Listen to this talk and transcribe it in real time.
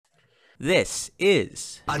This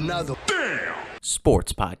is Another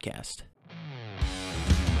Sports Podcast.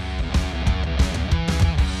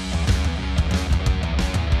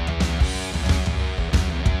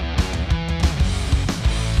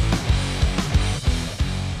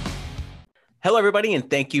 Hello, everybody, and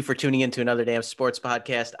thank you for tuning in to another damn sports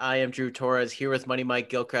podcast. I am Drew Torres here with Money Mike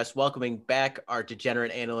Gilchrist, welcoming back our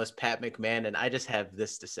degenerate analyst, Pat McMahon. And I just have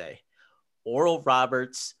this to say. Oral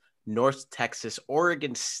Roberts, North Texas,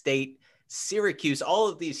 Oregon State, Syracuse, all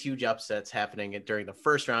of these huge upsets happening during the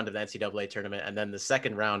first round of the NCAA tournament. And then the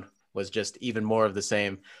second round was just even more of the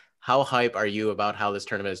same. How hype are you about how this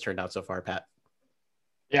tournament has turned out so far, Pat?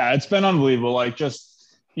 Yeah, it's been unbelievable.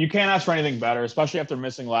 You can't ask for anything better, especially after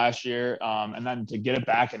missing last year. And then to get it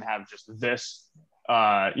back and have just this,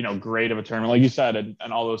 great of a tournament, like you said,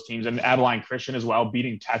 and all those teams, and Abilene Christian as well,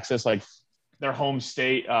 beating Texas, like their home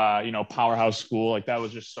state, powerhouse school. Like that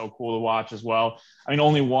was just so cool to watch as well. I mean,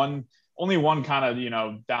 only one kind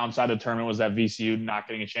of, downside of the tournament was that VCU not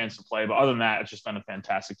getting a chance to play. But other than that, it's just been a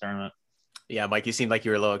fantastic tournament. Yeah, Mike, you seemed like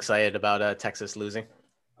you were a little excited about Texas losing.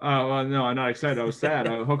 Well, no, I'm not excited. I was sad.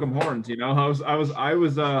 Hook 'em horns,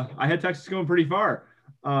 I had Texas going pretty far.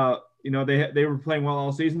 They were playing well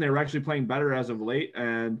all season. They were actually playing better as of late.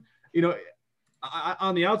 And,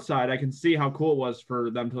 on the outside, I can see how cool it was for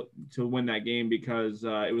them to win that game because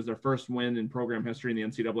it was their first win in program history in the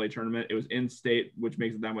NCAA tournament. It was in state, which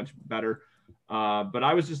makes it that much better. But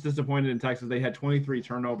I was just disappointed in Texas. They had 23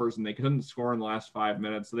 turnovers and they couldn't score in the last 5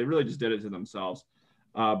 minutes. So they really just did it to themselves.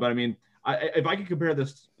 But I mean, if I could compare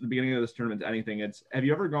the beginning of this tournament to anything, have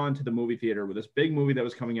you ever gone to the movie theater with this big movie that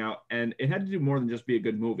was coming out, and it had to do more than just be a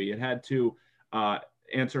good movie. It had to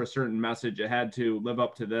answer a certain message. It had to live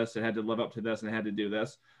up to this. It had to live up to this, and it had to do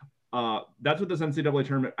this. That's what this NCAA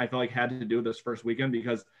tournament, I felt like, had to do this first weekend,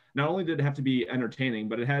 because not only did it have to be entertaining,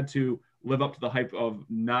 but it had to live up to the hype of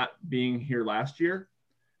not being here last year.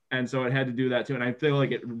 And so it had to do that too. And I feel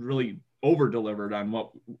like it really over-delivered on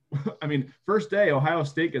first day, Ohio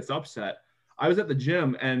State gets upset. I was at the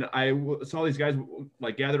gym and I saw these guys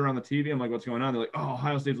like gathered around the TV. I'm like, what's going on? They're like, oh,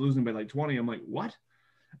 Ohio State's losing by like 20. I'm like, what?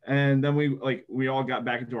 And then we all got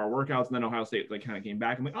back into our workouts, and then Ohio State kind of came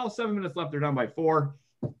back. I'm like, 7 minutes left. They're down by 4.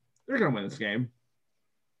 They're going to win this game.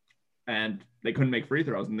 And they couldn't make free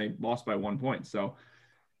throws and they lost by 1 point. So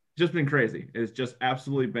just been crazy. It's just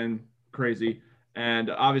absolutely been crazy. And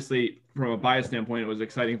obviously, from a bias standpoint, it was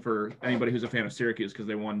exciting for anybody who's a fan of Syracuse because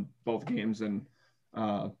they won both games, and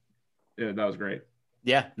that was great.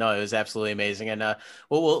 Yeah, no, it was absolutely amazing. And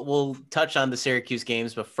we'll touch on the Syracuse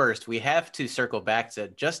games, but first we have to circle back to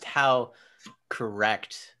just how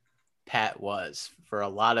correct Pat was for a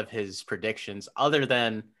lot of his predictions, other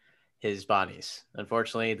than his Bonnies.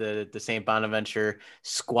 Unfortunately, the St. Bonaventure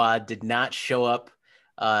squad did not show up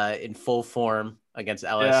in full form against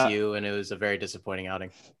LSU, and it was a very disappointing outing.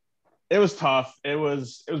 It was tough. It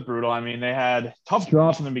was brutal. I mean, they had tough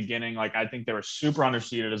draws from the beginning. Like, I think they were super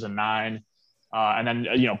underseeded as a 9. And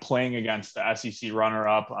then, playing against the SEC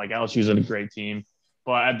runner-up, like LSU's a great team.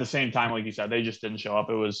 But at the same time, like you said, they just didn't show up.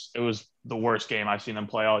 It was the worst game I've seen them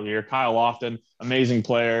play all year. Kyle Lofton, amazing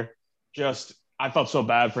player. I felt so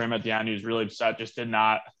bad for him at the end. He was really upset, just did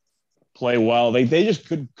not play well. They just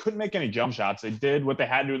couldn't make any jump shots. They did what they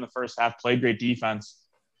had to do in the first half, played great defense,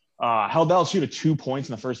 held LSU to 2 points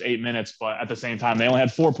in the first 8 minutes, but at the same time, they only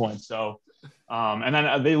had 4 points. So, and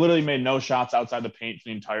then they literally made no shots outside the paint for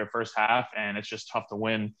the entire first half, and it's just tough to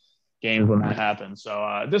win games when that happens.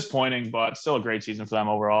 So disappointing, but still a great season for them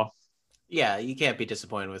overall. Yeah, you can't be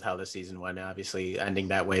disappointed with how the season went. Obviously, ending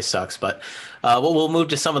that way sucks. But we'll move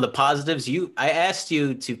to some of the positives. I asked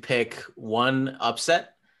you to pick one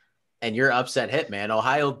upset, and your upset hit, man.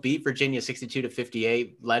 Ohio beat Virginia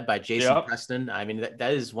 62-58, led by Jason Preston. I mean,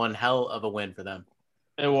 that is one hell of a win for them.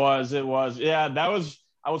 It was. Yeah, that was,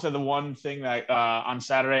 I would say, the one thing that on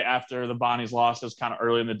Saturday after the Bonnies lost, it was kind of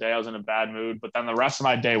early in the day. I was in a bad mood, but then the rest of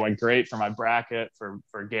my day went great for my bracket,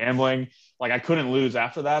 for gambling. Like, I couldn't lose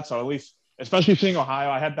after that. So at least, especially seeing Ohio,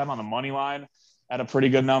 I had them on the money line at a pretty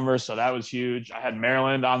good number. So that was huge. I had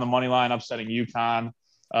Maryland on the money line upsetting UConn.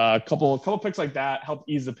 A couple picks like that helped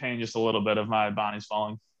ease the pain just a little bit of my Bonnies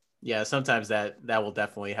falling. Yeah, sometimes that will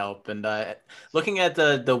definitely help. And looking at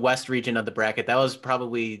the West region of the bracket, that was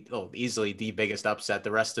probably easily the biggest upset.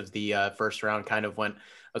 The rest of the first round kind of went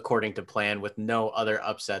according to plan with no other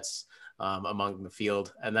upsets among the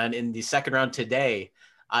field. And then in the second round today,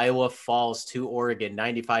 Iowa falls to Oregon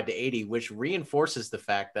 95-80, which reinforces the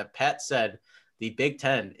fact that Pat said the Big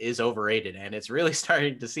Ten is overrated. And it's really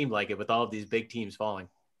starting to seem like it with all of these big teams falling.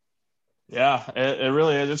 Yeah, it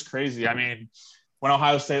really is. It's crazy. I mean, when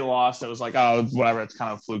Ohio State lost, it was like, oh, whatever, it's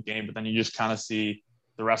kind of a fluke game. But then you just kind of see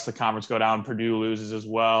the rest of the conference go down. Purdue loses as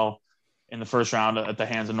well in the first round at the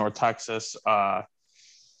hands of North Texas.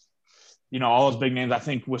 All those big names. I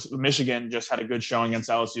think Michigan just had a good showing against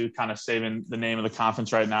LSU, kind of saving the name of the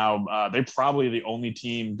conference right now. They're probably the only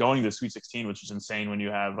team going to the Sweet 16, which is insane when you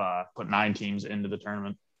have put 9 teams into the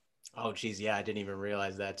tournament. Oh, geez. Yeah, I didn't even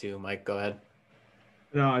realize that too. Mike, go ahead.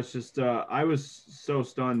 No, it's just I was so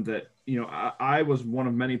stunned that, I was one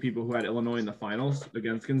of many people who had Illinois in the finals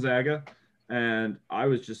against Gonzaga. And I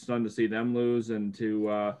was just stunned to see them lose and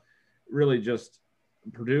to really just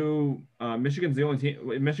Purdue, Michigan's the only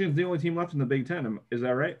team left in the Big Ten. Is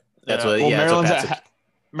that right? That's what. Yeah,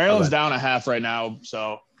 Maryland's down a half right now,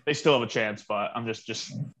 so they still have a chance. But I'm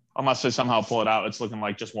just unless they somehow pull it out, it's looking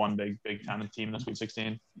like just one Big Ten team in the Sweet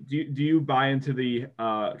 16. Do you buy into the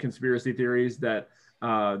conspiracy theories that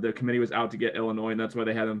the committee was out to get Illinois, and that's why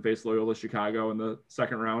they had them face Loyola Chicago in the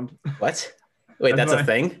second round? What? Wait, that's a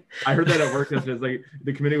thing? I heard that at work. It's like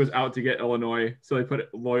the committee was out to get Illinois, so they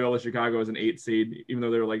put Loyola Chicago as an 8 seed, even though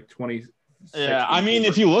they were like 20. Yeah, I mean,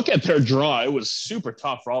 if you look at their draw, it was super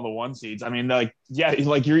tough for all the 1 seeds. I mean, you're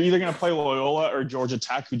either going to play Loyola or Georgia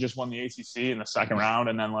Tech, who just won the ACC in the second round,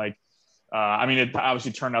 and then it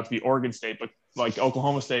obviously turned out to be Oregon State, but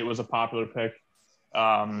Oklahoma State was a popular pick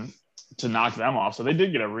to knock them off. So they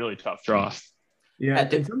did get a really tough draw. Yeah,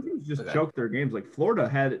 and some teams just choked their games. Like Florida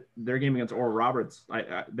had their game against Oral Roberts.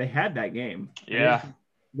 They had that game. Yeah,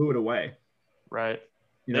 blew it away. Right,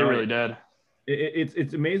 they really did.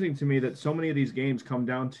 It's amazing to me that so many of these games come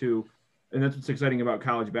down to, and that's what's exciting about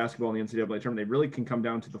college basketball in the NCAA tournament. They really can come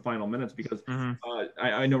down to the final minutes because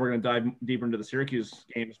I know we're going to dive deeper into the Syracuse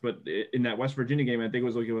games, but in that West Virginia game, I think it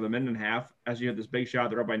was looking with a minute and a half. As you had this big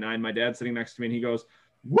shot, they're up by 9. My dad's sitting next to me, and he goes,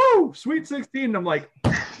 "Woo, Sweet 16!" And I'm like,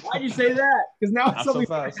 "Why'd you say that?" Because now something's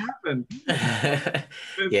going to happen.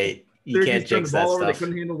 Yeah, you can't jinx that stuff. They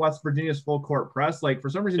couldn't handle West Virginia's full court press. For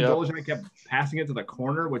some reason, Dolezaj kept passing it to the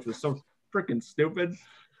corner, which was so freaking stupid.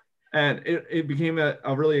 And it became a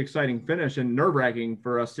really exciting finish and nerve-wracking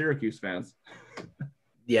for us Syracuse fans.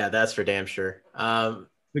 Yeah, that's for damn sure.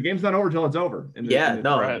 The game's not over till it's over.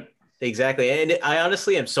 Exactly. And I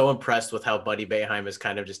honestly am so impressed with how Buddy Boeheim has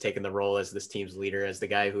kind of just taken the role as this team's leader, as the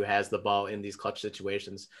guy who has the ball in these clutch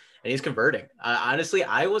situations, and he's converting. Honestly,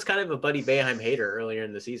 I was kind of a Buddy Boeheim hater earlier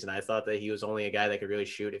in the season. I thought that he was only a guy that could really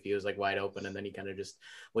shoot if he was wide open, and then he kind of just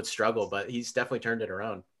would struggle, but he's definitely turned it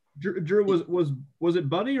around. Drew, was it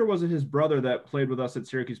Buddy or was it his brother that played with us at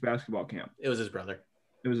Syracuse basketball camp? It was his brother.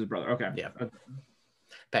 It was his brother. Okay. Yeah.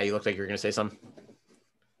 Pat, you looked like you were going to say something.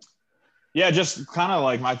 Yeah, just kind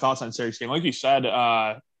of my thoughts on Syracuse game. Like you said,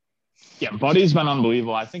 Buddy's been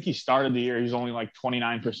unbelievable. I think he started the year, he's only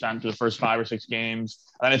 29% for the first 5 or 6 games.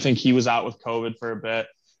 And I think he was out with COVID for a bit.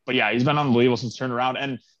 But yeah, he's been unbelievable since turned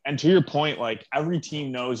around. And to your point, every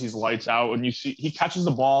team knows he's lights out. When you see he catches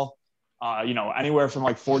the ball, anywhere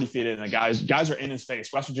from 40 feet in, the guys are in his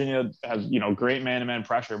face. West Virginia has, great man-to-man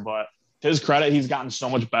pressure, but to his credit, he's gotten so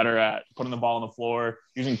much better at putting the ball on the floor,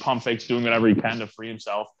 using pump fakes, doing whatever he can to free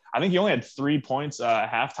himself. I think he only had 3 points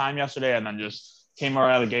at halftime yesterday, and then just came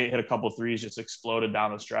right out of the gate, hit a couple of threes, just exploded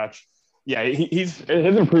down the stretch. Yeah, his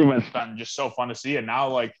improvement's been just so fun to see. And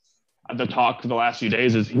now, the talk for the last few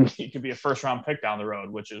days is he could be a first-round pick down the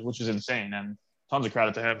road, which is insane, and tons of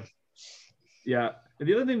credit to him. Yeah.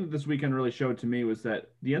 The other thing that this weekend really showed to me was that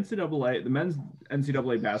the men's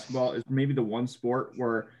NCAA basketball is maybe the one sport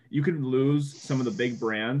where you could lose some of the big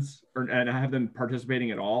brands and have them participating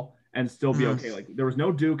at all and still be okay. There was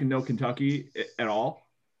no Duke and no Kentucky at all.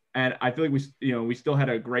 And I feel like we still had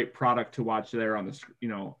a great product to watch there on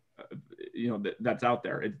the, that's out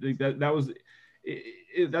there.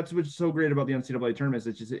 That's what's so great about the NCAA tournament.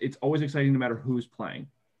 It's always exciting no matter who's playing.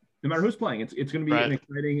 No matter who's playing, it's going to be an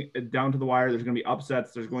exciting down to the wire. There's going to be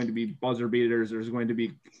upsets. There's going to be buzzer beaters. There's going to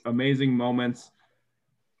be amazing moments.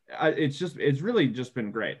 It's really just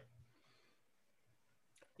been great.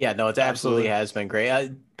 Yeah, no, it absolutely has been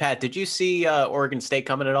great. Pat, did you see Oregon State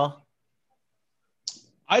coming at all?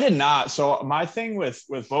 I did not. So my thing with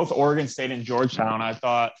both Oregon State and Georgetown, I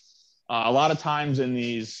thought a lot of times in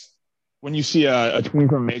these, when you see a team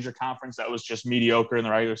from a major conference that was just mediocre in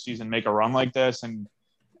the regular season make a run like this and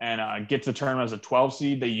get to the tournament as a 12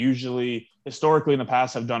 seed, they usually historically in the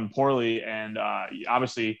past have done poorly. And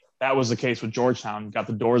obviously that was the case with Georgetown, got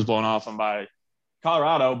the doors blown off them by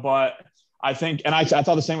Colorado. But I think, and I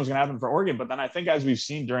thought the same was going to happen for Oregon, but then I think as we've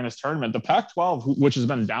seen during this tournament, the Pac-12, which has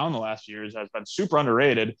been down the last years, has been super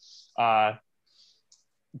underrated.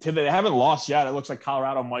 They haven't lost yet. It looks like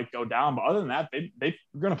Colorado might go down, but other than that, they're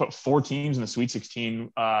going to put 4 teams in the Sweet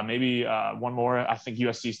 16, maybe one more. I think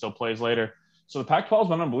USC still plays later. So the Pac-12 has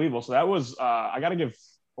been unbelievable. So that was, I got to give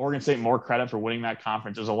Oregon State more credit for winning that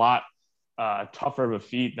conference. It was a lot tougher of a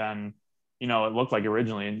feat than, it looked like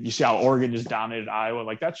originally. And you see how Oregon just dominated Iowa.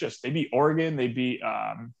 Like they beat Oregon. They beat,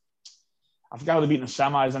 I forgot who they beat in the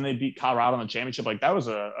semis, and they beat Colorado in the championship. Like that was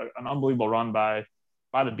an unbelievable run by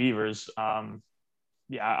the Beavers. I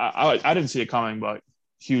didn't see it coming, but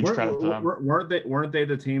huge credit to them. Weren't they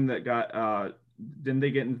the team that got, didn't they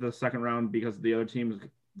get into the second round because the other teams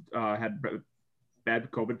had bad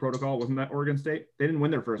COVID protocol? Wasn't that Oregon State? They didn't win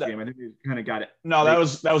their first game. I think they kind of got it. No, that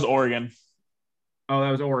was Oregon. Oh,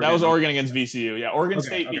 that was Oregon. That was Oregon against VCU. Yeah, Oregon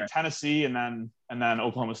State beat Tennessee and then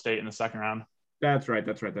Oklahoma State in the second round. That's right.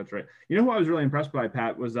 You know who I was really impressed by,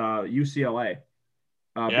 Pat, was UCLA.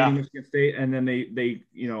 Beating Michigan State, and then they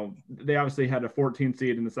obviously had a 14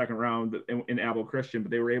 seed in the second round in Abilene Christian,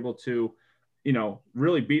 but they were able to,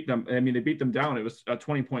 really beat them. I mean, they beat them down. It was a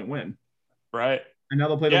 20-point win. Right. And now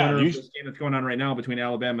they'll play the winner of this game that's going on right now between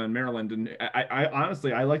Alabama and Maryland. And I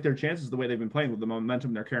honestly, I like their chances the way they've been playing with the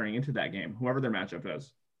momentum they're carrying into that game, whoever their matchup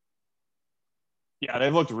is. Yeah,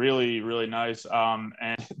 they've looked really, really nice. And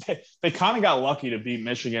they kind of got lucky to beat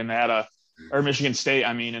Michigan. They had Michigan State.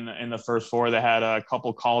 I mean, in the first four, they had a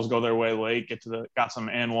couple calls go their way late, got some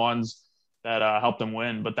and ones that helped them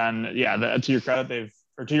win. But then, to your credit,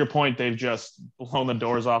 to your point, they've just blown the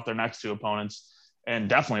doors off their next two opponents. And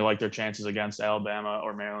definitely like their chances against Alabama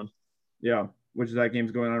or Maryland. Yeah, which that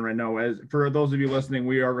game's going on right now. As for those of you listening,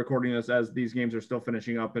 we are recording this as these games are still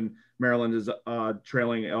finishing up, and Maryland is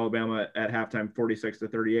trailing Alabama at halftime,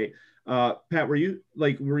 46-38. Pat, were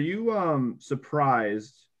you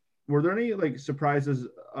surprised? Were there any surprises?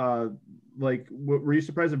 Were you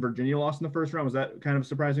surprised that Virginia lost in the first round? Was that kind of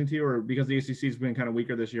surprising to you, or because the ACC's been kind of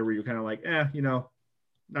weaker this year, were you kind of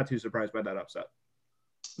not too surprised by that upset?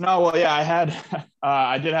 No, well, yeah,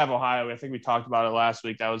 I did have Ohio. I think we talked about it last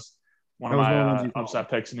week. That was one of my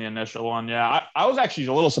upset picks in the initial one. Yeah, I was actually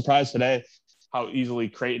a little surprised today how easily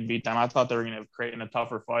Creighton beat them. I thought they were going to have Creighton a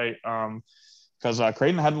tougher fight because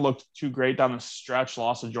Creighton hadn't looked too great down the stretch,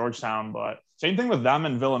 lost to Georgetown. But same thing with them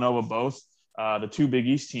and Villanova, both the two Big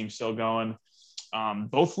East teams still going.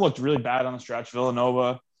 Both looked really bad on the stretch.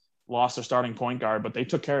 Villanova lost their starting point guard, but they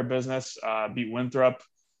took care of business, beat Winthrop,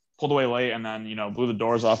 pulled away late, and then, blew the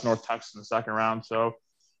doors off North Texas in the second round. So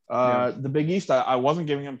the Big East, I wasn't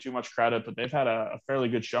giving them too much credit, but they've had a fairly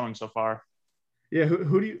good showing so far. Yeah.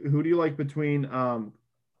 Who do you like between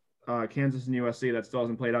Kansas and USC that still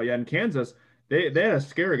hasn't played out yet? And Kansas, they had a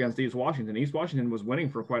scare against East Washington. East Washington was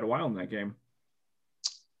winning for quite a while in that game.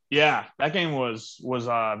 Yeah, that game was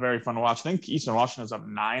very fun to watch. I think Eastern Washington was up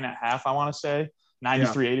 9 at half, I want to say.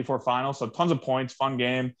 93-84 final. So tons of points, fun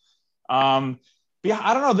game. Yeah,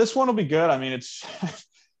 I don't know. This one will be good. I mean, it's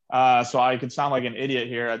so I could sound like an idiot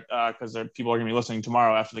here because people are going to be listening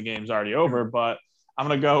tomorrow after the game's already over. But I'm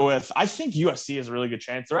going to go with, I think USC has a really good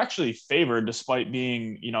chance. They're actually favored despite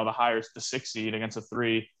being, the 6 seed against a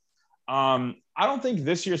 3. I don't think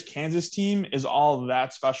this year's Kansas team is all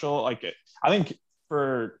that special. I think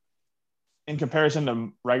in comparison to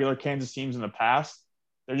regular Kansas teams in the past,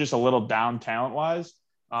 they're just a little down talent-wise.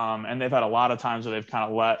 And they've had a lot of times where they've kind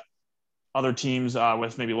of let other teams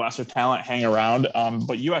with maybe lesser talent hang around.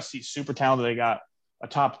 But USC is super talented. They got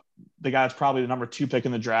the guy that's probably the number 2 pick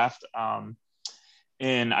in the draft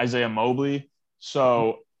in Isaiah Mobley.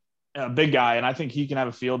 So a big guy, and I think he can have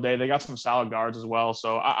a field day. They got some solid guards as well.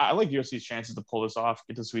 So I like USC's chances to pull this off,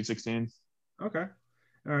 get to the Sweet 16. Okay.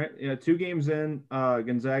 All right. Yeah, 2 games in,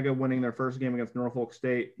 Gonzaga winning their first game against Norfolk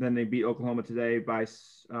State. Then they beat Oklahoma today by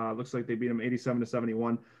looks like they beat them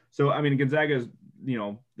 87-71. So, I mean, Gonzaga is,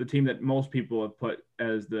 the team that most people have put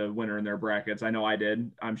as the winner in their brackets. I know I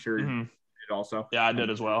did. I'm sure you did also. Yeah, I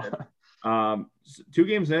did as well. 2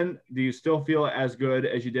 games in, do you still feel as good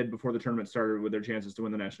as you did before the tournament started with their chances to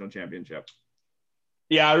win the national championship?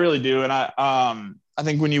 Yeah, I really do. And I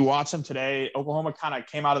think when you watch them today, Oklahoma kind of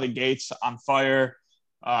came out of the gates on fire,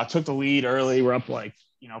 took the lead early. We're up 5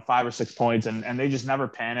 or 6 points, and they just never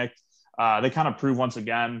panicked. They kind of proved once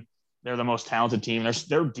again they're the most talented team.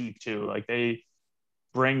 They're deep too. They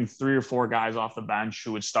bring 3 or 4 guys off the bench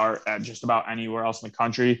who would start at just about anywhere else in the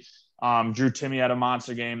country. Drew Timme had a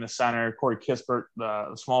monster game, the center, Corey Kispert,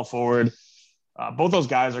 the small forward. Both those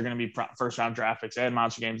guys are going to be first-round draft picks. They had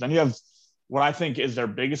monster games. Then you have what I think is their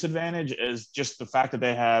biggest advantage is just the fact that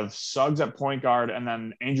they have Suggs at point guard and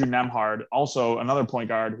then Andrew Nembhard, also another point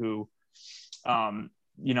guard who,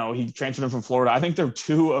 he transferred in from Florida. I think they're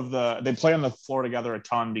they play on the floor together a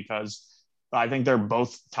ton because I think they're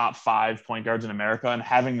both top 5 point guards in America, and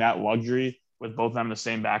having that luxury with both of them in the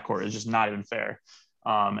same backcourt is just not even fair.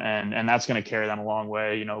 And that's going to carry them a long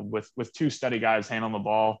way, with 2 steady guys handling the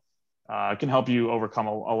ball. It can help you overcome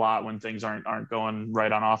a lot when things aren't going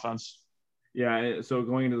right on offense. Yeah. So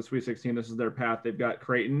going into the Sweet 16, this is their path. They've got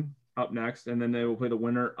Creighton up next, and then they will play the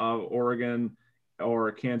winner of Oregon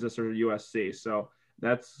or Kansas or USC. So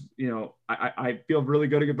that's, I feel really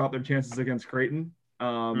good about their chances against Creighton.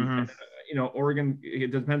 Oregon,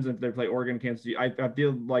 it depends if they play Oregon, Kansas. I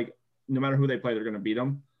feel like no matter who they play, they're going to beat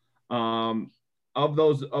them. Of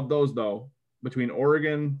those though, between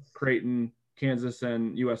Oregon, Creighton, Kansas,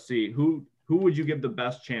 and USC, who would you give the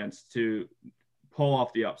best chance to pull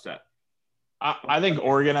off the upset? I think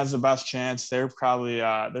Oregon has the best chance. They're probably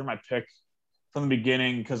they're my pick from the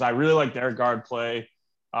beginning because I really like their guard play,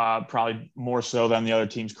 probably more so than the other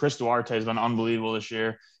teams. Chris Duarte has been unbelievable this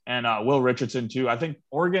year, and Will Richardson too. I think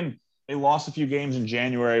Oregon, they lost a few games in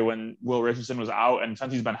January when Will Richardson was out, and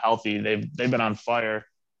since he's been healthy, they've been on fire.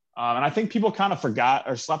 And I think people kind of forgot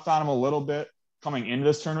or slept on him a little bit coming into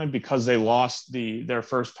this tournament because they lost their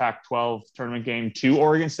first Pac-12 tournament game to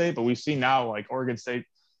Oregon State. But we see now, like, Oregon State,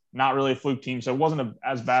 not really a fluke team, so it wasn't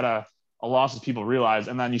as bad a loss as people realize.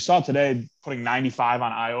 And then you saw today putting 95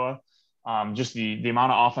 on Iowa, just the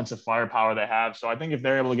amount of offensive firepower they have. So I think if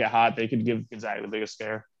they're able to get hot, they could give Gonzaga the biggest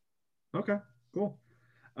scare. Okay, cool.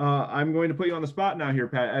 I'm going to put you on the spot now here,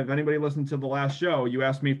 Pat. If anybody listened to the last show, you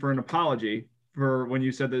asked me for an apology for when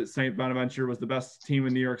you said that St. Bonaventure was the best team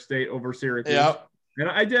in New York State over Syracuse. Yep. And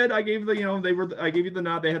I did. I gave I gave you the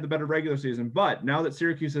nod. They had the better regular season. But now that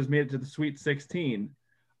Syracuse has made it to the Sweet 16,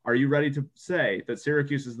 are you ready to say that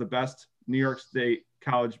Syracuse is the best New York State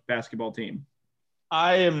college basketball team?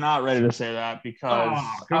 I am not ready to say that because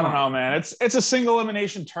I don't know, man. It's a single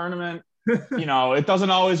elimination tournament. It doesn't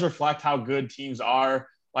always reflect how good teams are.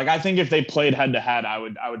 Like, I think if they played head to head, I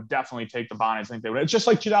would definitely take the Bonnies. I think they would. It's just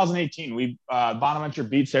like 2018. Bonaventure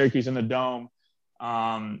beat Syracuse in the Dome.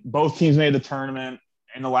 Both teams made the tournament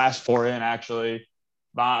in the last four in, actually.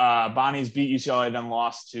 Bonnies beat UCLA, then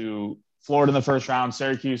lost to Florida in the first round.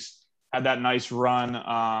 Syracuse had that nice run.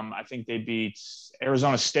 I think they beat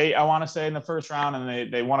Arizona State, I want to say, in the first round,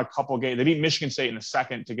 and they won a couple games. They beat Michigan State in the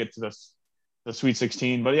second to get to the Sweet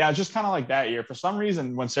 16. But, yeah, it's just kind of like that year. For some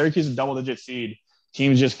reason, when Syracuse is a double-digit seed,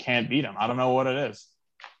 teams just can't beat them. I don't know what it is.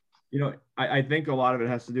 I think a lot of it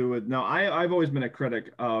has to do with – now, I've always been a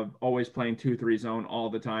critic of always playing 2-3 zone all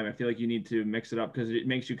the time. I feel like you need to mix it up because it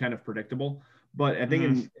makes you kind of predictable. But I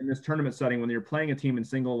think in this tournament setting, when you're playing a team in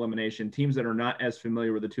single elimination, teams that are not as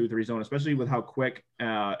familiar with the 2-3 zone, especially with how quick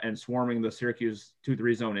and swarming the Syracuse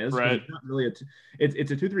 2-3 zone is, right? It's not really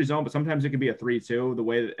it's a 2-3 zone, but sometimes it can be a 3-2. The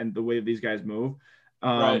way that these guys move,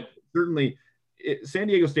 right? Certainly, San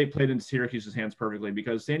Diego State played into Syracuse's hands perfectly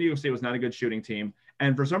because San Diego State was not a good shooting team,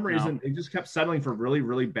 and for some reason they just kept settling for really,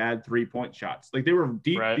 really bad 3-point shots. Like, they were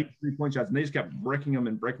deep 3-point shots, and they just kept bricking them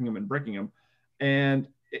and bricking them and bricking them, and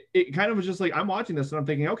it kind of was just like, I'm watching this and I'm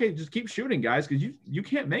thinking, okay, just keep shooting, guys, because you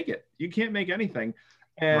can't make it. You can't make anything.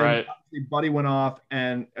 And Buddy went off,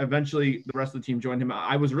 and eventually the rest of the team joined him.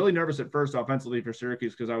 I was really nervous at first offensively for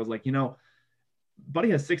Syracuse because I was like, Buddy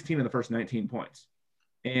has 16 in the first 19 points.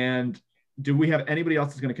 And do we have anybody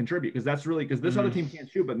else that's going to contribute? Because that's really – because this other team can't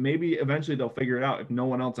shoot, but maybe eventually they'll figure it out if no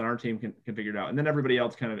one else on our team can figure it out. And then everybody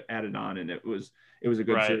else kind of added on, and it was a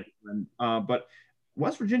good series. But –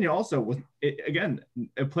 West Virginia also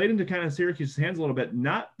it played into kind of Syracuse's hands a little bit.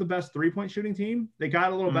 Not the best 3-point shooting team. They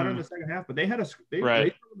got a little better in the second half, but they struggled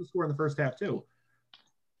to score in the first half too.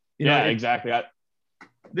 Exactly.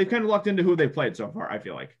 They've kind of lucked into who they've played so far, I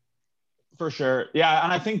feel like. For sure. Yeah,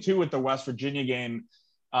 and I think too with the West Virginia game,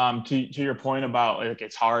 to your point about, like,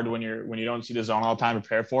 it's hard when you don't see the zone all the time to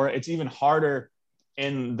prepare for it. It's even harder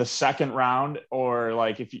in the second round, or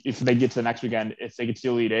like if they get to the next weekend, if they get to the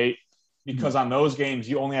Elite Eight. Because on those games,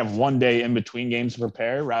 you only have one day in between games to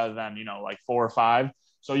prepare rather than, like 4 or 5.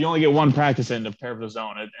 So you only get one practice in to prepare for the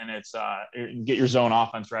zone, and it's get your zone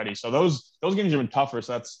offense ready. So those games have been tougher.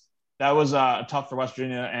 So that was tough for West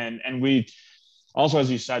Virginia. And we also,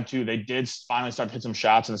 as you said too, they did finally start to hit some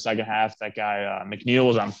shots in the second half. That guy McNeil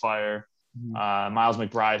was on fire. Miles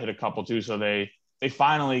McBride hit a couple too. So they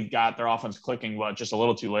finally got their offense clicking, but just a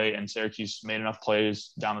little too late. And Syracuse made enough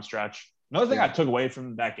plays down the stretch. Another thing I took away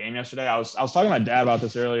from that game yesterday, I was talking to my dad about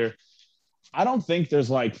this earlier. I don't think there's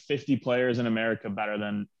like 50 players in America better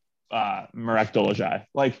than Marek Dolezaj.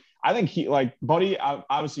 Like, I think Buddy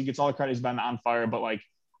obviously gets all the credit. He's been on fire, but like,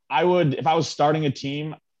 if I was starting a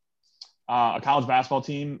team, a college basketball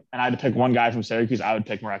team, and I had to pick one guy from Syracuse, I would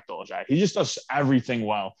pick Marek Dolezaj. He just does everything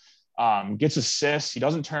well. Gets assists. He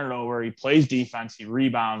doesn't turn it over. He plays defense. He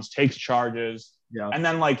rebounds, takes charges. Yeah. And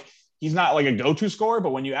then he's not like a go-to scorer, but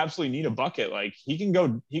when you absolutely need a bucket, like he can go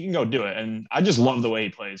do it. And I just love the way he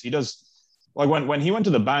plays. He does Like when he went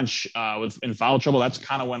to the bench with in foul trouble, that's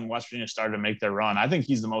kind of when West Virginia started to make their run. I think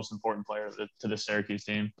he's the most important player to the Syracuse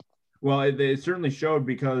team. Well, it certainly showed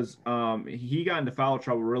because he got into foul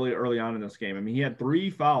trouble really early on in this game. I mean, he had 3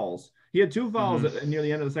 fouls. He had 2 fouls near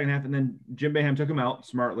the end of the second half, and then Jim Boeheim took him out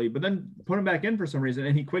smartly, but then put him back in for some reason,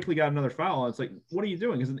 and he quickly got another foul. And it's like, what are you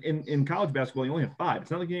doing? Because in college basketball, you only have 5.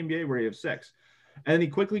 It's not like the NBA where you have 6. And then he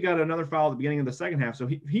quickly got another foul at the beginning of the second half. So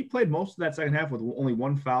he played most of that second half with only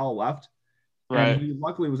 1 foul left. Right. And he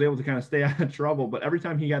luckily was able to kind of stay out of trouble. But every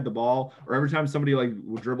time he had the ball, or every time somebody like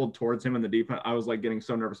dribbled towards him in the defense, I was like getting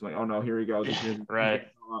so nervous. I'm like, oh no, here he goes. Right.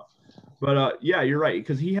 But yeah, you're right,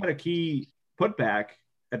 because he had a key putback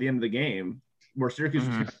at the end of the game where Syracuse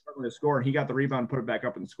was struggling to score, and he got the rebound, put it back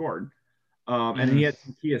up, and scored. And he had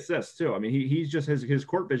some key assists too. I mean, he's just his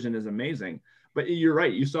court vision is amazing. But you're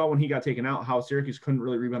right. You saw when he got taken out how Syracuse couldn't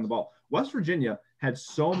really rebound the ball. West Virginia had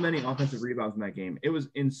so many offensive rebounds in that game. It was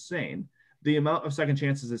insane. The amount of second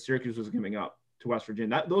chances that Syracuse was giving up to West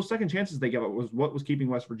Virginia. Those second chances they gave up was what was keeping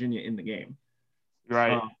West Virginia in the game.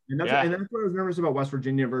 Right. And that's what I was nervous about West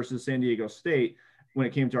Virginia versus San Diego State when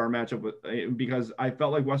it came to our matchup because I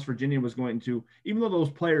felt like West Virginia was going to, even though those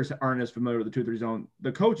players aren't as familiar with the 2-3 zone,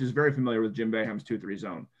 the coach is very familiar with Jim Boeheim's 2-3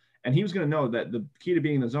 zone. And he was going to know that the key to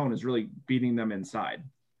beating the zone is really beating them inside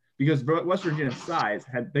because West Virginia's size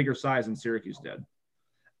had bigger size than Syracuse did.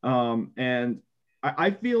 And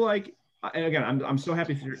I feel like, and again, I'm so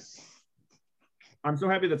happy. I'm so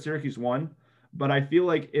happy that Syracuse won, but I feel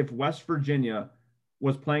like if West Virginia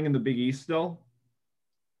was playing in the Big East still,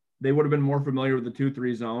 they would have been more familiar with the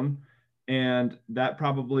 2-3 zone, and that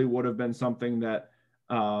probably would have been something that,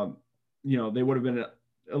 they would have been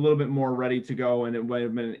a little bit more ready to go, and it would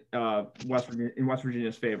have been West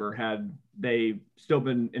Virginia's favor had they still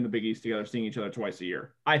been in the Big East together, seeing each other twice a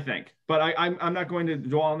year, I think. But I'm not going to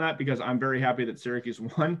dwell on that because I'm very happy that Syracuse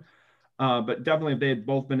won. But definitely if they had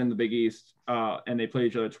both been in the Big East and they played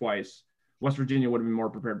each other twice, West Virginia would have been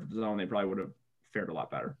more prepared for the zone. They probably would have fared a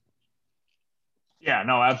lot better. Yeah,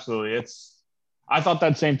 no, absolutely. I thought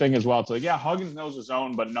that same thing as well. It's like, yeah, Huggins knows his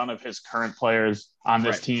zone, but none of his current players on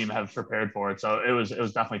this team have prepared for it. So it was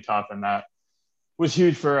definitely tough, and that was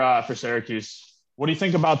huge for Syracuse. What do you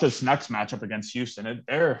think about this next matchup against Houston?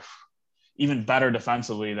 They're even better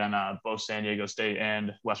defensively than both San Diego State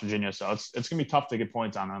and West Virginia. So it's gonna be tough to get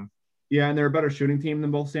points on them. Yeah, and they're a better shooting team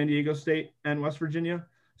than both San Diego State and West Virginia.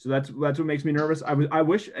 So that's what makes me nervous. I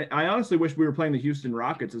honestly wish we were playing the Houston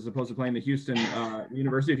Rockets as opposed to playing the Houston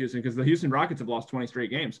University of Houston, because the Houston Rockets have lost 20 straight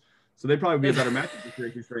games. So they'd probably be a better matchup for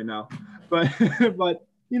Syracuse right now. But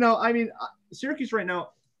Syracuse right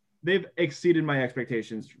now, they've exceeded my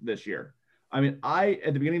expectations this year. I mean, at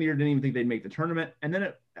the beginning of the year, didn't even think they'd make the tournament. And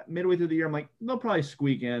then midway through the year, I'm like, they'll probably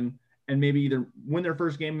squeak in and maybe either win their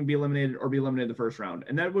first game and be eliminated or be eliminated the first round.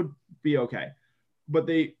 And that would be okay. But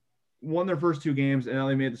they won their first 2 games and now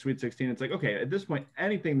they made the Sweet 16. It's like, okay, at this point,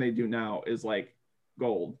 anything they do now is like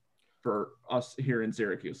gold for us here in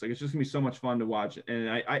Syracuse. Like, it's just gonna be so much fun to watch. And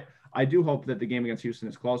I do hope that the game against Houston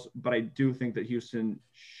is close, but I do think that Houston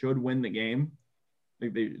should win the game.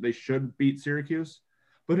 Like they should beat Syracuse,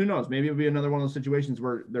 but who knows? Maybe it'll be another one of those situations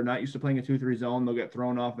where they're not used to playing a 2-3 zone. They'll get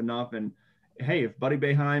thrown off enough. And hey, if Buddy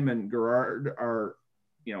Boeheim and Gerard are,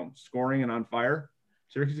 scoring and on fire,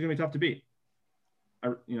 Syracuse is gonna be tough to beat.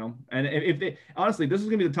 And if they honestly, this is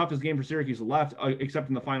going to be the toughest game for Syracuse left, except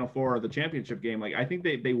in the Final Four of the championship game. Like, I think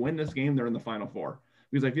they win this game, they're in the Final Four,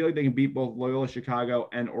 because I feel like they can beat both Loyola Chicago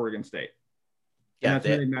and Oregon State. Yeah, and that's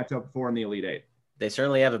who they match up for in the Elite Eight. They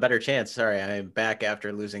certainly have a better chance. Sorry, I'm back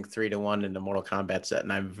after losing 3-1 in the Mortal Kombat set,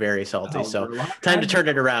 and I'm very salty. So time to turn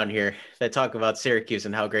it around here. They talk about Syracuse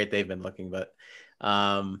and how great they've been looking, but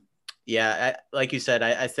like you said,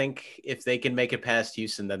 I think if they can make it past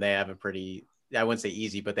Houston, then they have a pretty, I wouldn't say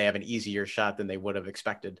easy, but they have an easier shot than they would have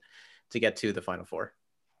expected to get to the Final Four.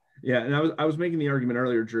 Yeah, and I was making the argument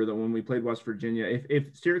earlier, Drew, that when we played West Virginia,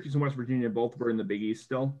 if Syracuse and West Virginia both were in the Big East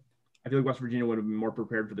still, I feel like West Virginia would have been more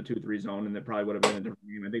prepared for the 2-3 zone, and it probably would have been a different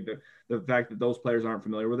game. I think the fact that those players aren't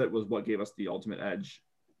familiar with it was what gave us the ultimate edge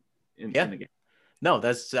in the game. No,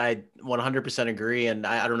 I 100% agree, and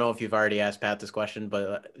I don't know if you've already asked Pat this question,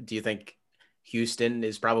 but do you think Houston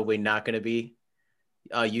is probably not going to be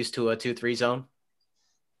used to a 2-3 zone?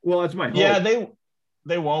 Well, that's my hope. Yeah,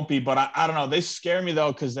 they won't be, but I don't know. They scare me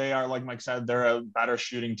though, because they are, like Mike said, they're a better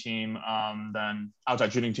shooting team than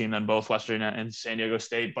outside shooting team than both West Virginia and San Diego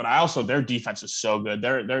State. But their defense is so good.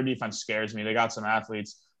 Their defense scares me. They got some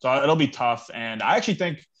athletes, so it'll be tough. And I actually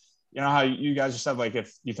think, how you guys just said, like,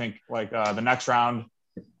 if you think like the next round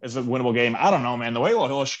is a winnable game. I don't know, man. The way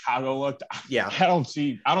Loyola Chicago looked, yeah, I don't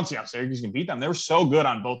see how Syracuse can beat them. They were so good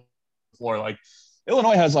on both floor. Like,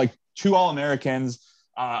 Illinois has like 2 All-Americans,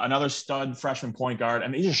 another stud freshman point guard,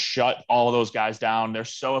 and they just shut all of those guys down. They're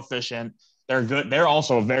so efficient. They're good. They're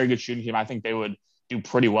also a very good shooting team. I think they would do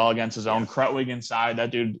pretty well against his own. Krutwig inside,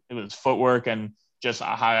 that dude, it was footwork and just a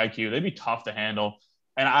high IQ. They'd be tough to handle.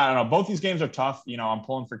 And I don't know, both these games are tough. You know, I'm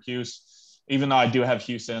pulling for Cuse, even though I do have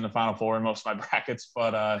Houston in the Final Four in most of my brackets.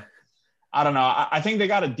 But I don't know. I think they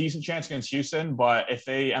got a decent chance against Houston, but if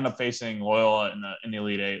they end up facing Loyola in the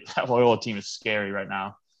Elite Eight, that Loyola team is scary right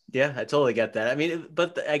now. Yeah, I totally get that. I mean,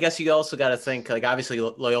 but I guess you also got to think, like, obviously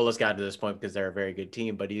Loyola's gotten to this point because they're a very good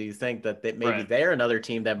team, but do you think that maybe they're another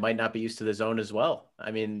team that might not be used to the zone as well?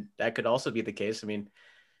 I mean, that could also be the case. I mean,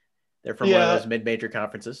 they're from one of those mid-major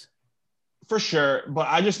conferences. For sure. But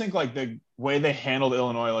I just think, like, the way they handled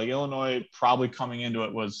Illinois, like, Illinois probably coming into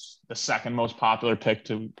it was the second most popular pick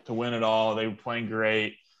to win it all. They were playing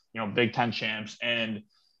great, you know, Big Ten champs. And,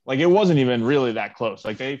 like, it wasn't even really that close.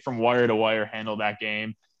 Like, they, from wire to wire, handled that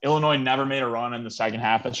game. Illinois never made a run in the second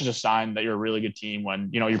half. That's just a sign that you're a really good team when,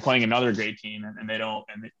 you know, you're playing another great team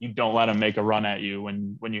and you don't let them make a run at you.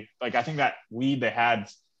 When you, like, I think that lead they had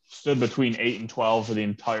stood between 8 and 12 for the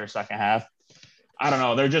entire second half. I don't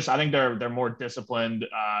know. I think they're more disciplined,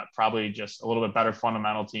 probably just a little bit better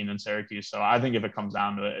fundamental team than Syracuse. So I think if it comes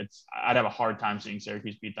down to it, I'd have a hard time seeing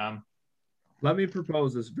Syracuse beat them. Let me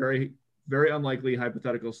propose this very, very unlikely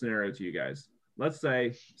hypothetical scenario to you guys. Let's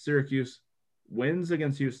say Syracuse wins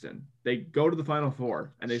against Houston. They go to the Final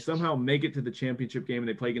Four and they somehow make it to the championship game and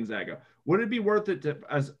they play Gonzaga. Would it be worth it to,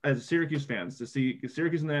 as Syracuse fans, to see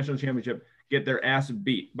Syracuse in the national championship get their ass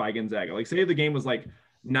beat by Gonzaga? Like, say the game was like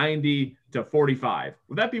 90-45.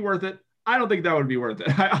 Would that be worth it? I don't think that would be worth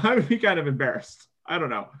it. I would be kind of embarrassed. I don't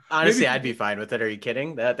know. Honestly, I'd be fine with it. Are you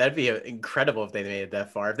kidding? That'd be incredible if they made it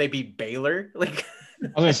that far. If they beat Baylor, like. I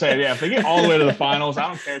was gonna say, yeah, if they get all the way to the finals, I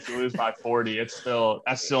don't care if you lose by 40. That's still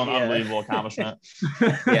an unbelievable accomplishment.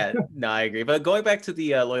 Yeah, no, I agree. But going back to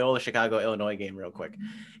the Loyola Chicago Illinois game real quick,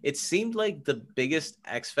 it seemed like the biggest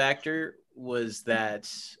X factor was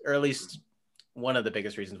that, or at least one of the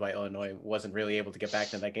biggest reasons why Illinois wasn't really able to get back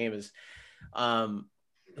to that game is,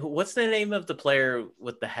 what's the name of the player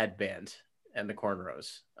with the headband and the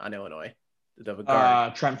cornrows on Illinois? The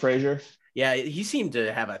guard. Trent Frazier. Yeah, he seemed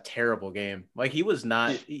to have a terrible game. Like, he was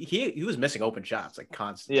not he was missing open shots like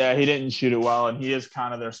constantly. Yeah, he didn't shoot it well, and he is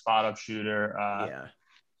kind of their spot up shooter.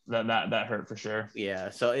 That hurt for sure.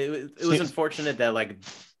 Yeah, so it was unfortunate that, like,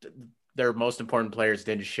 their most important players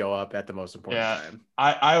didn't show up at the most important time.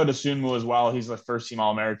 I would assume as well. He's the first team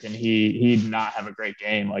All-American. He did not have a great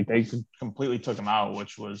game. Like, they completely took him out,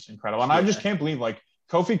 which was incredible. And I just can't believe, like,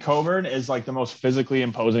 Kofi Cockburn is, like, the most physically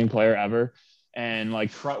imposing player ever. And,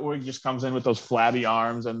 like, Krutwig just comes in with those flabby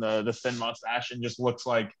arms and the thin mustache and just looks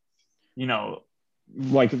like, you know,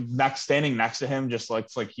 like standing next to him just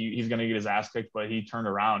looks like he's going to get his ass kicked, but he turned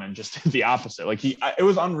around and just did the opposite. Like, it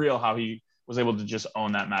was unreal how he was able to just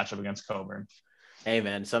own that matchup against Cockburn. Hey,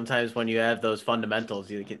 man, sometimes when you have those fundamentals,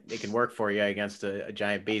 it can work for you against a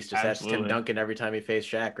giant beast. Just ask Tim Duncan every time he faced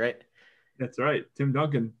Shaq, right? That's right. Tim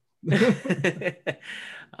Duncan.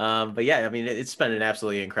 But yeah, I mean, it's been an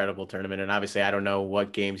absolutely incredible tournament, and obviously I don't know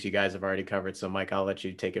what games you guys have already covered, so Mike, I'll let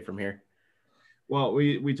you take it from here. Well,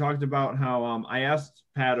 we talked about how I asked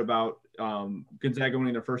Pat about Gonzaga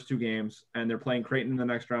winning their first 2 games, and they're playing Creighton in the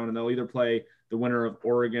next round, and they'll either play the winner of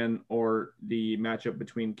Oregon or the matchup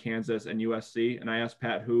between Kansas and USC. And I asked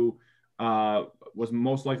Pat who was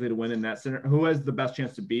most likely to win in that center, who has the best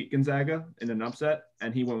chance to beat Gonzaga in an upset,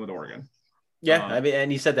 and he went with Oregon. Yeah, I mean,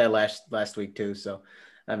 and he said that last week too, so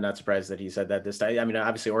I'm not surprised that he said that this time. I mean,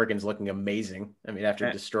 obviously Oregon's looking amazing. I mean,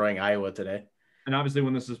 after destroying Iowa today. And obviously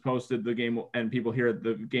when this is posted, the game and people hear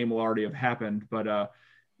the game will already have happened, but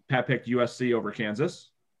Pat picked USC over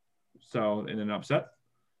Kansas. So in an upset.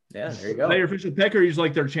 Yeah, there you go. Is that your official pick, or you just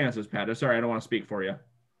like their chances, Pat? Sorry, I don't want to speak for you.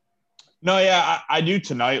 No, yeah, I do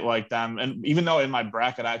tonight like them. And even though in my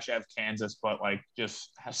bracket I actually have Kansas, but, like, just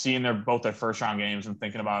seeing both their first round games and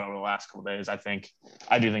thinking about it over the last couple of days, I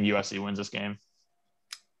do think USC wins this game.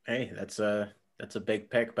 Hey, that's a big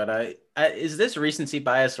pick, but is this recency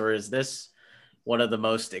bias, or is this one of the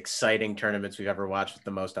most exciting tournaments we've ever watched with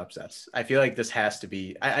the most upsets? I feel like this has to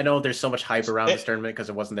be. I know there's so much hype around this tournament because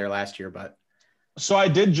it wasn't there last year, but. So I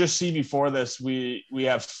did just see before this, we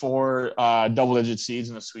have 4 double-digit seeds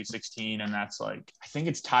in the Sweet 16, and that's, like, I think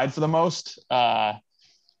it's tied for the most, or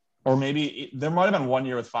maybe there might have been one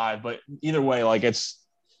year with 5, but either way, like, it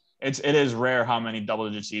is rare how many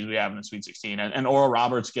double-digit seeds we have in the Sweet 16, and Oral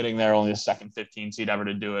Roberts getting there only the second 15 seed ever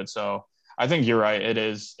to do it. So I think you're right. It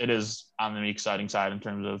is on the exciting side in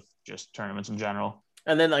terms of just tournaments in general.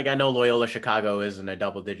 And then, like, I know Loyola Chicago isn't a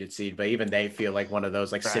double-digit seed, but even they feel like one of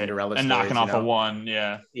those, like, Right. Cinderella and stories, knocking off a one.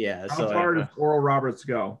 Yeah. Yeah. How So, far does Oral Roberts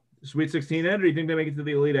go? Sweet 16 in, or do you think they make it to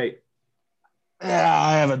the Elite Eight? Yeah,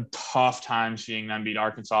 I have a tough time seeing them beat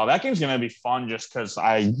Arkansas. That game's going to be fun just because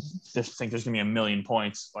I just think there's going to be a million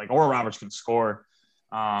points. Like, Oral Roberts can score,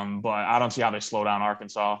 but I don't see how they slow down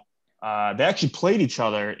Arkansas. They actually played each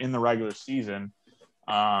other in the regular season,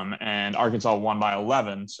 and Arkansas won by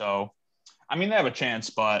 11. So, I mean, they have a chance,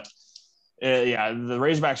 but yeah, the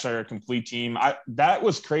Razorbacks are a complete team. That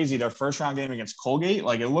was crazy. Their first round game against Colgate,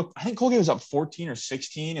 like, I think Colgate was up 14 or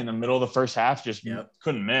 16 in the middle of the first half, just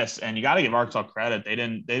couldn't miss. And you got to give Arkansas credit. They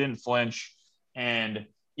didn't flinch. And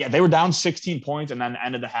yeah, they were down 16 points and then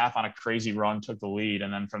ended the half on a crazy run, took the lead.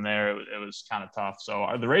 And then from there, it was kind of tough. So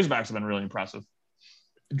the Razorbacks have been really impressive.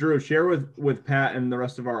 Drew, share with Pat and the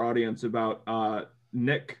rest of our audience about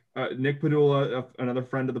Nick Padula, another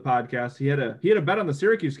friend of the podcast. He had a bet on the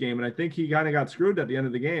Syracuse game, and I think he kind of got screwed at the end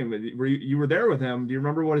of the game. You were there with him. Do you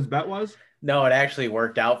remember what his bet was? No, it actually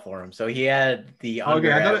worked out for him. So he had the under.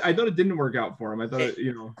 Okay, I thought it didn't work out for him. I thought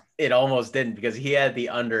it almost didn't, because he had the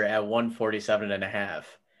under at 147.5,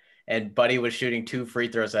 and Buddy was shooting 2 free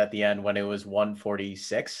throws at the end when it was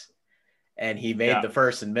 146. And he made the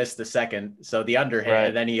first and missed the second. So the under hit. Right.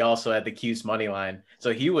 And then he also had the Cuse money line.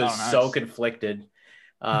 So he was so conflicted.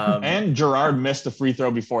 And Gerard missed the free throw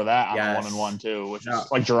before that on the 1-and-1 too, which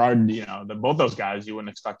is like Gerard, both those guys you wouldn't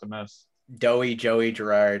expect to miss. Joey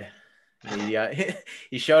Gerard.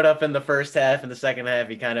 He showed up in the first half. In the second half,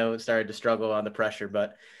 he kind of started to struggle on the pressure,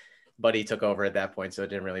 but Buddy took over at that point. So it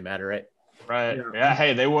didn't really matter, right? Right. Yeah.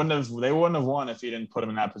 Hey, they wouldn't have won if he didn't put him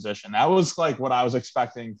in that position. That was like what I was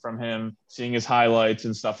expecting from him, seeing his highlights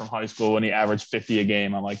and stuff from high school when he averaged 50 a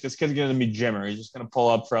game. I'm like, this kid's going to be Jimmer. He's just going to pull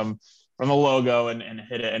up from the logo and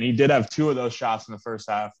hit it. And he did have 2 of those shots in the first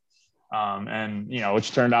half.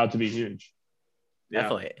 Which turned out to be huge.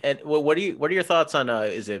 Definitely. And what are your thoughts on,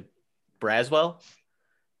 is it Braswell?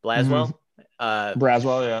 Blaswell?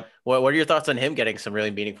 Braswell. Yeah. What are your thoughts on him getting some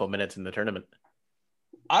really meaningful minutes in the tournament?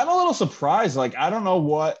 I'm a little surprised. Like, I don't know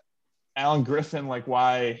what Alan Griffin, like,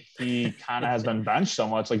 why he kind of has been benched so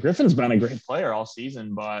much. Like, Griffin's been a great player all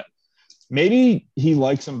season, but maybe he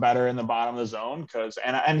likes him better in the bottom of the zone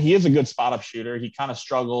and he is a good spot up shooter. He kind of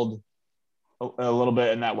struggled a little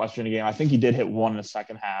bit in that West Virginia game. I think he did hit 1 in the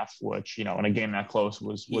second half, which, in a game that close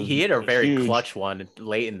was he hit a very huge. Clutch one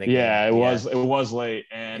late in the game. Yeah, it was late.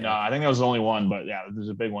 And I think that was the only one, but yeah, it was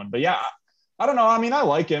a big one. But yeah, I don't know. I mean, I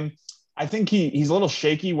like him. I think he's a little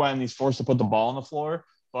shaky when he's forced to put the ball on the floor,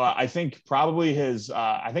 but I think probably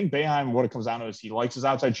I think Boeheim, what it comes down to is he likes his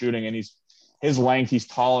outside shooting, and his length, he's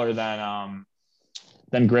taller than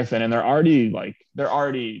Griffin, and they're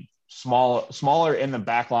already smaller in the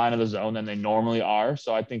back line of the zone than they normally are.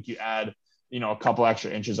 So I think you add, a couple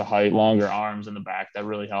extra inches of height, longer arms in the back, that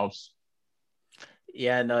really helps.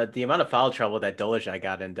 Yeah, and the amount of foul trouble that Dolezaj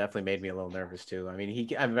got in definitely made me a little nervous too. I mean,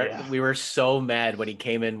 we were so mad when he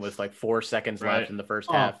came in with like 4 seconds left in the first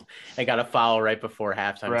half and got a foul right before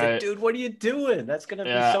halftime. Right. It's like, dude, what are you doing? That's gonna be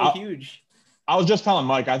so huge. I was just telling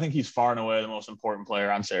Mike, I think he's far and away the most important player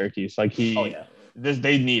on Syracuse. Like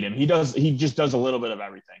they need him. He just does a little bit of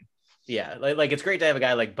everything. Yeah, like it's great to have a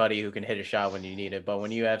guy like Buddy who can hit a shot when you need it, but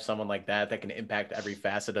when you have someone like that can impact every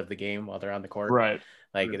facet of the game while they're on the court, right?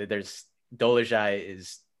 Like there's Dolezaj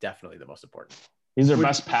is definitely the most important. He's their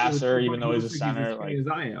best passer, even though he's a center. Like as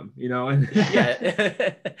I am,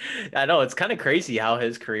 Yeah, I know it's kind of crazy how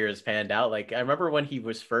his career has panned out. Like I remember when he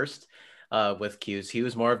was first with Cuse, he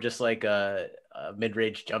was more of just like a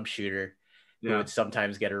mid-range jump shooter who would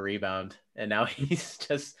sometimes get a rebound, and now he's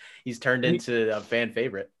turned into a fan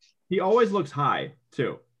favorite. He always looks high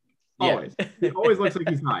too. Always. Yeah. He always looks like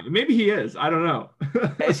he's high. Maybe he is. I don't know.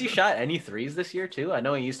 Has he shot any threes this year too? I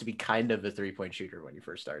know he used to be kind of a 3-point shooter when he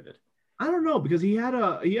first started. I don't know, because he had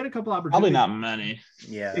a couple opportunities. Probably not many.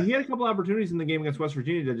 Yeah. He had a couple opportunities in the game against West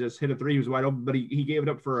Virginia to just hit a 3. He was wide open, but he gave it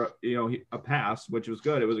up for a pass, which was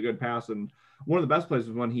good. It was a good pass, and one of the best plays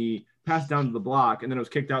was when he passed down to the block and then it was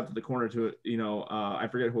kicked out to the corner to I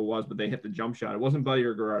forget who it was, but they hit the jump shot. It wasn't Buddy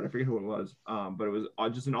or Gerard. I forget who it was. But it was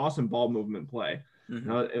just an awesome ball movement play.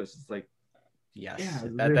 Mm-hmm. It was just like, yes,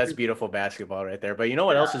 that's beautiful basketball right there. But you know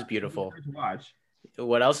what else is beautiful? To watch.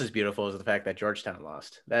 What else is beautiful is the fact that Georgetown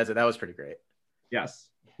lost. That was pretty great. Yes.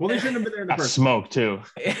 Well, they shouldn't have been there in the first. Smoke too.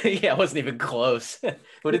 Yeah, it wasn't even close.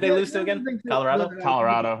 Who did they lose to again? Colorado.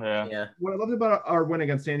 Colorado. Yeah. What I loved about our win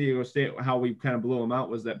against San Diego State, how we kind of blew them out,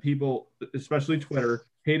 was that people, especially Twitter,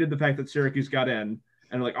 hated the fact that Syracuse got in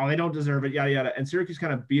and like, oh, they don't deserve it, yada yada. And Syracuse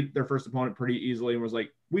kind of beat their first opponent pretty easily and was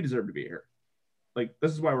like, we deserve to be here. Like,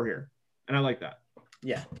 this is why we're here, and I like that.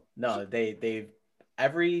 Yeah. No, they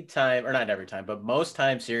every time, or not every time, but most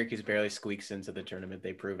times Syracuse barely squeaks into the tournament,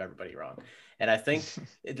 they prove everybody wrong. And I think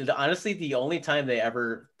honestly, the only time they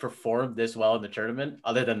ever performed this well in the tournament,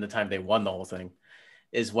 other than the time they won the whole thing,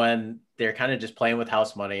 is when they're kind of just playing with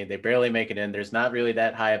house money. They barely make it in. There's not really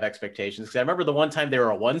that high of expectations. Because I remember the one time they were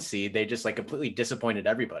a 1 seed, they just like completely disappointed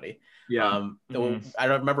everybody. Yeah. I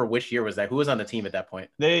don't remember which year was that. Who was on the team at that point?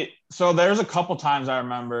 So there's a couple times I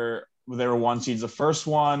remember they were 1 seeds. The first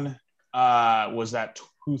one was that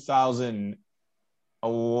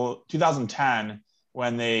 2010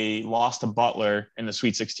 when they lost to Butler in the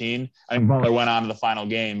Sweet 16. I think Butler went on to the final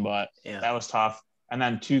game, but that was tough. And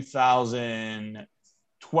then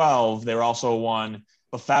 2012, they were also one,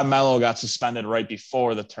 but Fab Melo got suspended right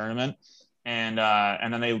before the tournament. And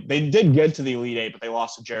then they did get to the Elite Eight, but they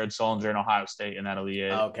lost to Jared Sullinger in Ohio State in that Elite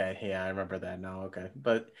Eight. Okay. Yeah, I remember that now. Okay.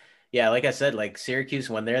 But yeah, like I said, like Syracuse,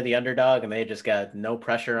 when they're the underdog and they just got no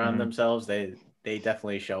pressure on themselves, they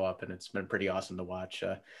definitely show up, and it's been pretty awesome to watch.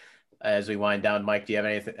 As we wind down, Mike, do you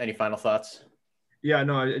have any final thoughts? Yeah,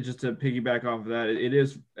 no, just to piggyback off of that, it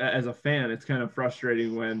is, as a fan, it's kind of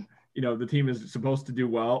frustrating when, you know, the team is supposed to do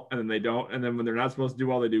well and then they don't, and then when they're not supposed to do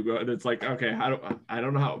well, they do good. It's like, okay, I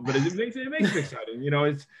don't know how, but it makes it exciting. You know,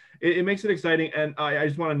 it makes it exciting. And I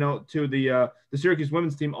just want to note too, the Syracuse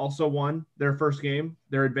women's team also won their first game.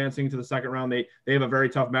 They're advancing to the second round. They have a very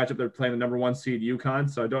tough matchup. They're playing the number 1 seed UConn,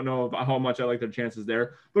 so I don't know how much I like their chances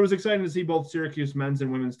there. But it was exciting to see both Syracuse men's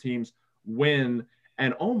and women's teams win.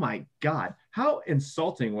 And oh my God, how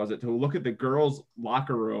insulting was it to look at the girls'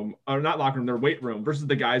 locker room, or not locker room, their weight room versus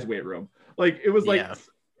the guys' weight room? Like, it was like,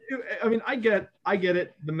 I mean, I get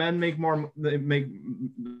it. The men make more, the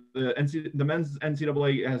men's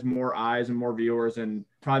NCAA has more eyes and more viewers and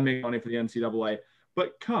probably make money for the NCAA.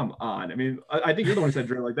 But come on. I mean, I think you're the one who said,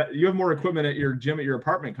 Drew, like that. You have more equipment at your gym at your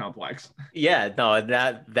apartment complex. Yeah, no,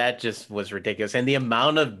 that just was ridiculous. And the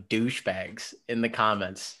amount of douchebags in the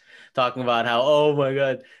comments talking about how, oh my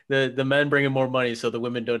God, the men bring in more money, so the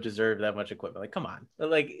women don't deserve that much equipment. Like, come on.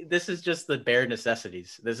 Like, this is just the bare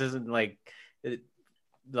necessities. This isn't like the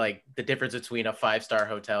difference between a 5-star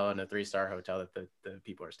hotel and a 3-star hotel that the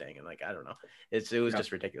people are staying in. Like, I don't know. It was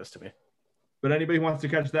just ridiculous to me. But anybody who wants to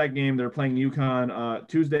catch that game, they're playing UConn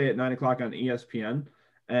Tuesday at 9:00 on ESPN.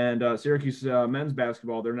 And Syracuse men's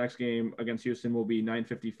basketball, their next game against Houston will be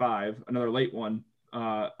 9:55, another late one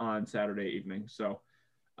on Saturday evening. So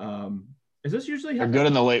is this usually they're good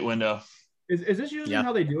in the late window? Is this usually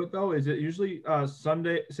how they do it though? Is it usually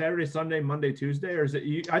Saturday, Sunday, Monday, Tuesday, or is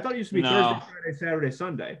it? I thought it used to be Thursday, Friday, Saturday,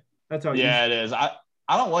 Sunday. That's how. It is.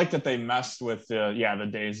 I don't like that they messed with the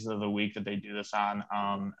days of the week that they do this on.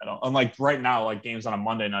 Unlike right now, like games on a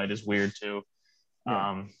Monday night is weird too.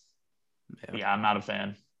 I'm not a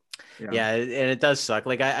fan. Yeah, and it does suck.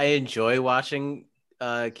 Like I enjoy watching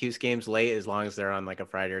Cuse games late as long as they're on like a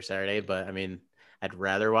Friday or Saturday. But I mean, I'd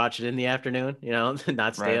rather watch it in the afternoon, you know,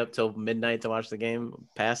 not stay up till midnight to watch the game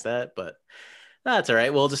past that. But that's all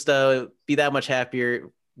right. We'll just be that much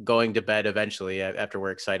happier going to bed eventually after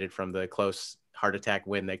we're excited from the close heart attack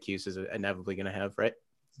win that Cuse is inevitably going to have, right?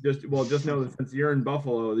 Just know that since you're in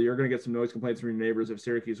Buffalo, you're going to get some noise complaints from your neighbors if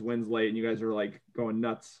Syracuse wins late and you guys are like going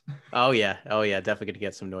nuts. Oh yeah, definitely going to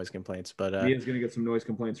get some noise complaints. But he is going to get some noise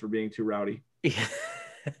complaints for being too rowdy.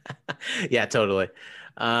 Yeah, totally.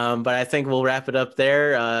 But I think we'll wrap it up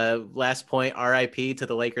there. Last point, RIP to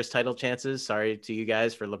the Lakers title chances. Sorry to you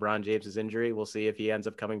guys for LeBron James's injury. We'll see if he ends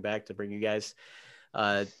up coming back to bring you guys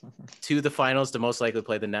to the finals to most likely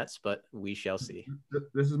play the Nets, but we shall see.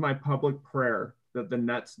 This is my public prayer that the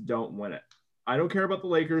Nets don't win it. I don't care about the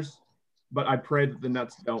Lakers, but I pray that the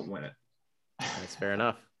Nets don't win it. That's fair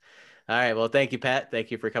enough. All right. Well, thank you, Pat.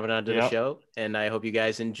 Thank you for coming on to the show. And I hope you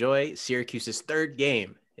guys enjoy Syracuse's third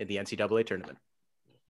game in the NCAA tournament.